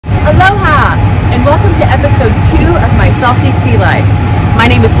Aloha, and welcome to episode 2 of my Salty Sea Life. My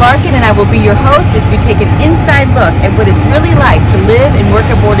name is Larkin, and I will be your host as we take an inside look at what it's really like to live and work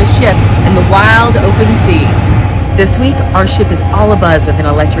aboard a ship in the wild, open sea. This week, our ship is all abuzz with an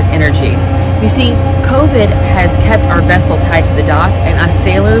electric energy. You see, COVID has kept our vessel tied to the dock and us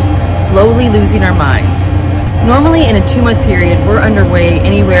sailors slowly losing our minds. Normally, in a 2-month period, we're underway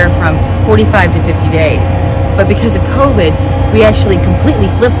anywhere from 45 to 50 days. But because of COVID, we actually completely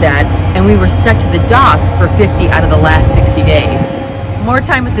flipped that, and we were stuck to the dock for 50 out of the last 60 days. More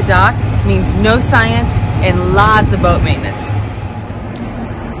time at the dock means no science and lots of boat maintenance.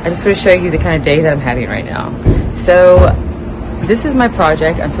 I just want to show you the kind of day that I'm having right now. So this is my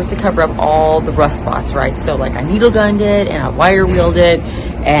project. I'm supposed to cover up all the rust spots, right? So like I needle gunned it and I wire wheeled it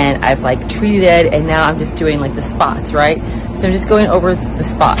and I've like treated it, and now I'm just doing like the spots, right? So I'm just going over the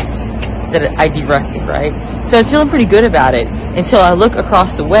spots that I de-rusted, right? So I was feeling pretty good about it until I look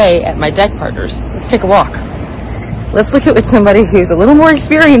across the way at my deck partners. Let's take a walk. Let's look at what somebody who's a little more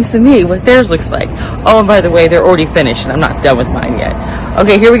experienced than me, what theirs looks like. Oh, and by the way, they're already finished and I'm not done with mine yet.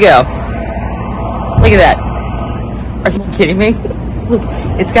 Okay, here we go. Look at that. Are you kidding me? Look,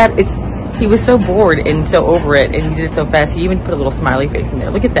 he was so bored and so over it, and he did it so fast, he even put a little smiley face in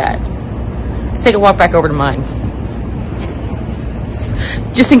there. Look at that. Let's take a walk back over to mine.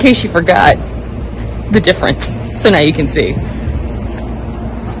 Just in case you forgot the difference. So now you can see.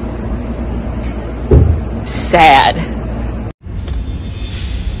 Sad.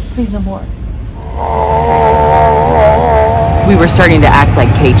 Please, no more. We were starting to act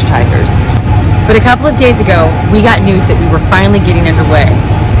like cage tigers. But a couple of days ago, we got news that we were finally getting underway.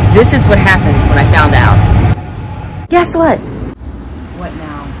 This is what happened when I found out. Guess what? What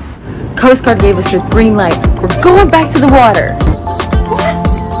now? Coast Guard gave us the green light. We're going back to the water.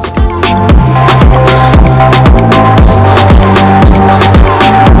 What?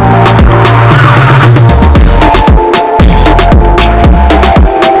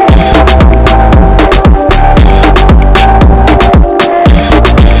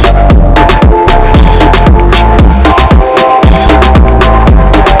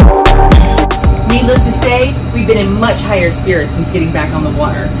 We've been in much higher spirits since getting back on the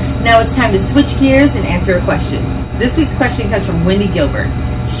water. Now it's time to switch gears and answer a question. This week's question comes from Wendy Gilbert.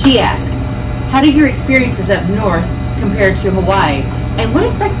 She asked, how do your experiences up north compare to Hawaii? And what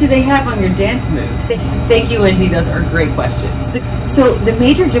effect do they have on your dance moves? Thank you, Wendy. Those are great questions. So the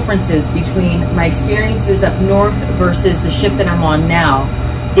major differences between my experiences up north versus the ship that I'm on now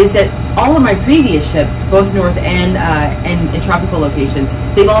is that all of my previous ships, both north and in tropical locations,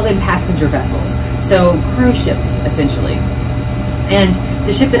 they've all been passenger vessels, so cruise ships essentially. And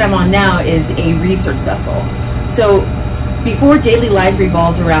the ship that I'm on now is a research vessel. So before daily life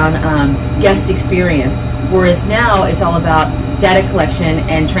revolved around guest experience, whereas now it's all about data collection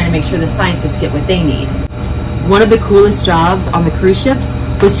and trying to make sure the scientists get what they need. One of the coolest jobs on the cruise ships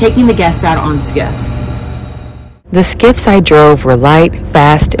was taking the guests out on skiffs. The skiffs I drove were light,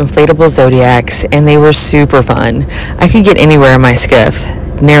 fast, inflatable Zodiacs, and they were super fun. I could get anywhere in my skiff.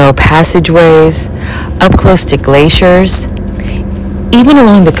 Narrow passageways, up close to glaciers, even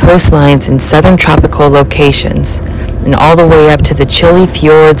along the coastlines in southern tropical locations, and all the way up to the chilly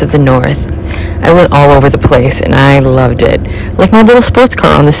fjords of the north. I went all over the place, and I loved it, like my little sports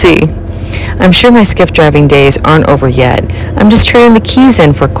car on the sea. I'm sure my skiff driving days aren't over yet. I'm just trading the keys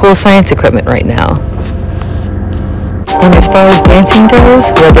in for cool science equipment right now. And as far as dancing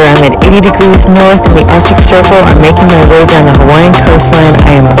goes, whether I'm at 80 degrees north in the Arctic Circle or making my way down the Hawaiian coastline,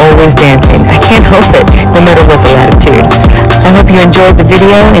 I am always dancing. I can't help it, no matter what the latitude. I hope you enjoyed the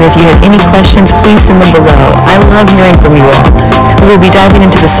video, and if you have any questions, please send them below. I love hearing from you all. We will be diving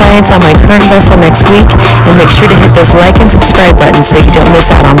into the science on my current vessel next week, and make sure to hit those like and subscribe buttons so you don't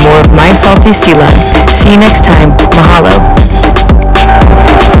miss out on more of my salty sea life. See you next time. Mahalo.